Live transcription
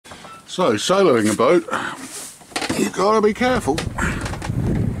So, sailing a boat, you've got to be careful,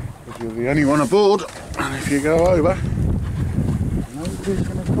 because you're the only one aboard, and if you go over, nobody's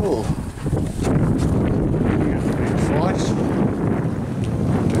going to call. You have to be twice.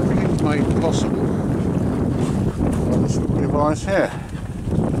 Everything's made possible by this little device here.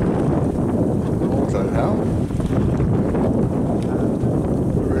 Auto helm.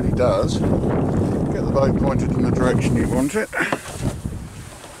 It really does. Get the boat pointed in the direction you want it.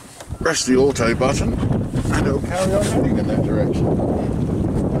 Press the auto button and it'll carry on heading in that direction.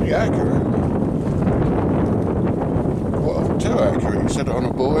 Pretty accurate. Quite often too accurate. You set it on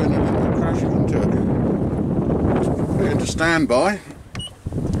a buoy and it'll come crashing into it. Put it into standby.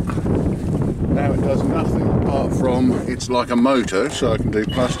 Now it does nothing apart from it's like a motor, so I can do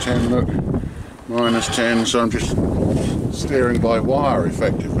 +10, look, -10, so I'm just steering by wire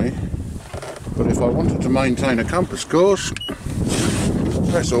effectively. But if I wanted to maintain a compass course,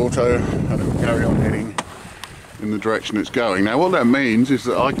 press auto and it will carry on heading in the direction it's going. Now what that means is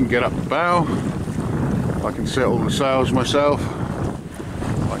that I can get up the bow, I can set all the sails myself,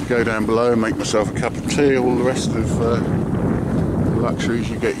 I can go down below and make myself a cup of tea, all the rest of the luxuries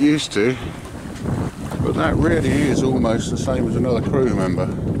you get used to. But that really is almost the same as another crew member.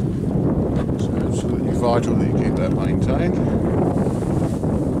 It's absolutely vital that you keep that maintained.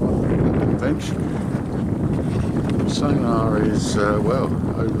 Convention. Sonar is, well,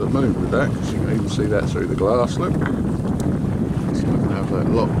 over the moon with that, because you can even see that through the glass, look. So I can have that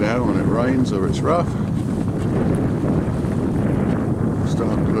locked down when it rains or it's rough. It's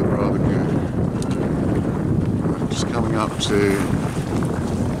starting to look rather good. Just coming up to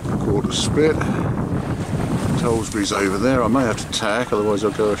Quarter Spit. Tollsbury's over there. I may have to tack, otherwise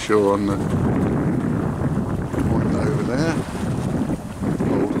I'll go ashore on the point over there.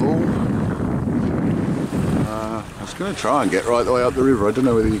 Old Hall. I was going to try and get right the way up the river. I don't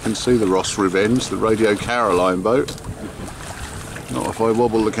know whether you can see the Ross Revenge, the Radio Caroline boat. Not if I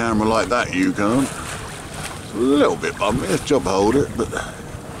wobble the camera like that, you can't. It's a little bit bumpy, let's job hold it, but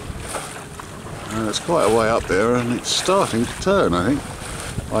it's quite a way up there and it's starting to turn, I think.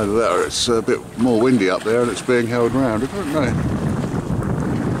 Either that or it's a bit more windy up there and it's being held round, I don't know.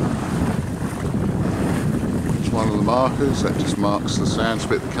 It's one of the markers, that just marks the sand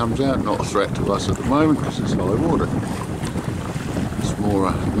spit that comes out, not a threat to us at the moment because it's high water. It's more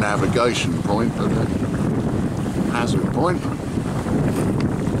a navigation point than a hazard point.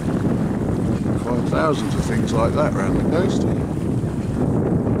 Find thousands of things like that around the coast.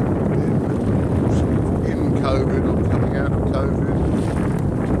 In COVID or coming out of COVID.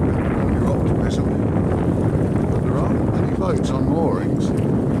 Boats on moorings. Some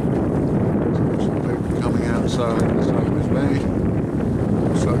people coming out sailing the same as me,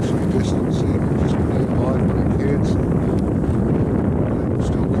 socially distancing, just being mindful of the kids. People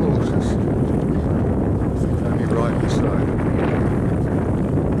still cautious. I think only rightly so.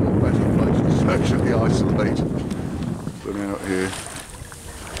 Not better places to socially isolate than out here.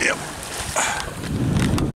 Yep.